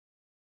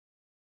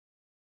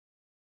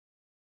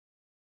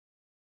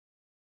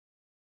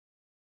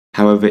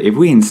However, if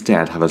we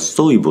instead have a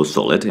soluble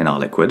solid in our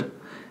liquid,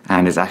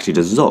 and it's actually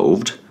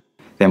dissolved,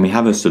 then we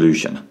have a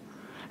solution,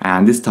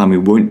 and this time we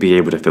won't be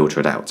able to filter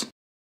it out.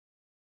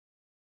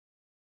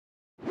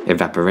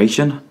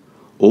 Evaporation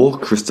or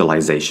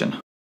crystallization.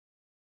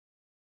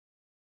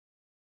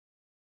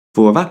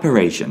 For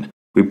evaporation,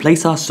 we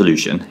place our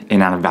solution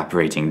in an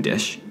evaporating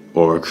dish,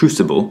 or a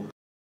crucible,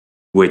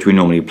 which we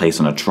normally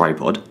place on a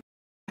tripod,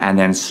 and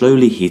then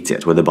slowly heat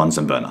it with a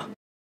Bunsen burner.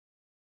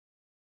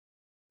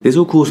 This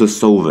will cause the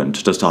solvent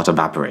to start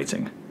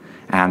evaporating,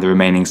 and the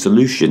remaining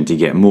solution to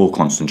get more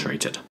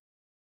concentrated.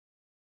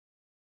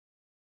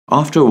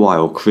 After a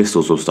while,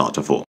 crystals will start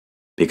to form,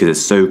 because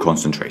it's so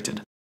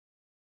concentrated.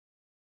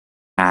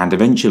 And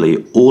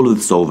eventually, all of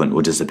the solvent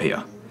will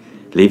disappear,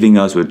 leaving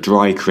us with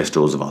dry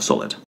crystals of our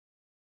solid.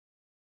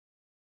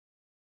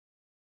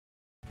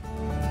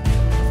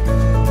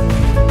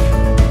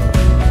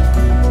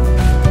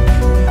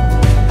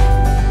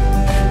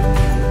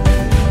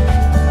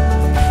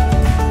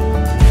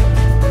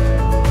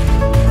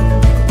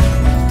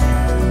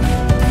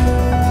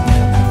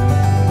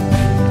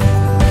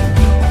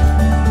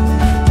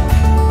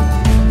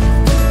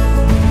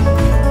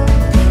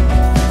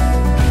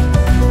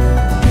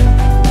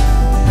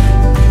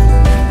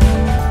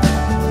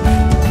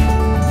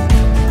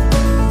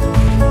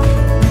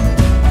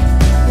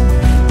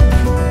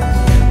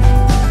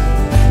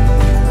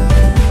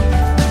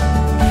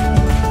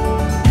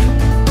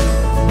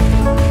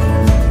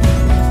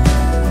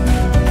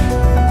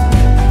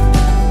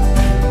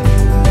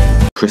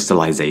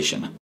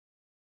 Crystallization.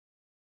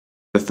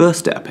 The first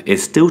step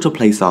is still to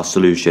place our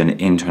solution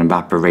into an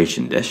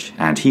evaporation dish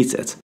and heat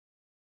it.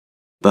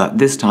 But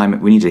this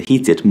time we need to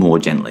heat it more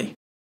gently,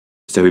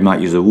 so we might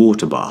use a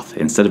water bath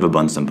instead of a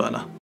Bunsen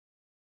burner.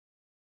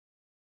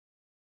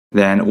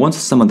 Then, once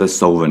some of the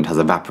solvent has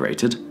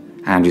evaporated,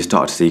 and we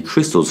start to see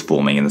crystals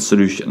forming in the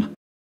solution,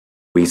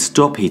 we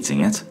stop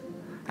heating it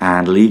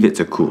and leave it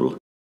to cool.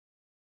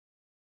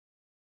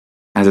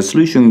 As the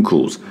solution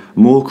cools,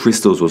 more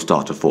crystals will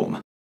start to form,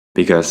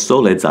 because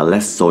solids are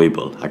less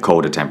soluble at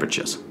colder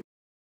temperatures.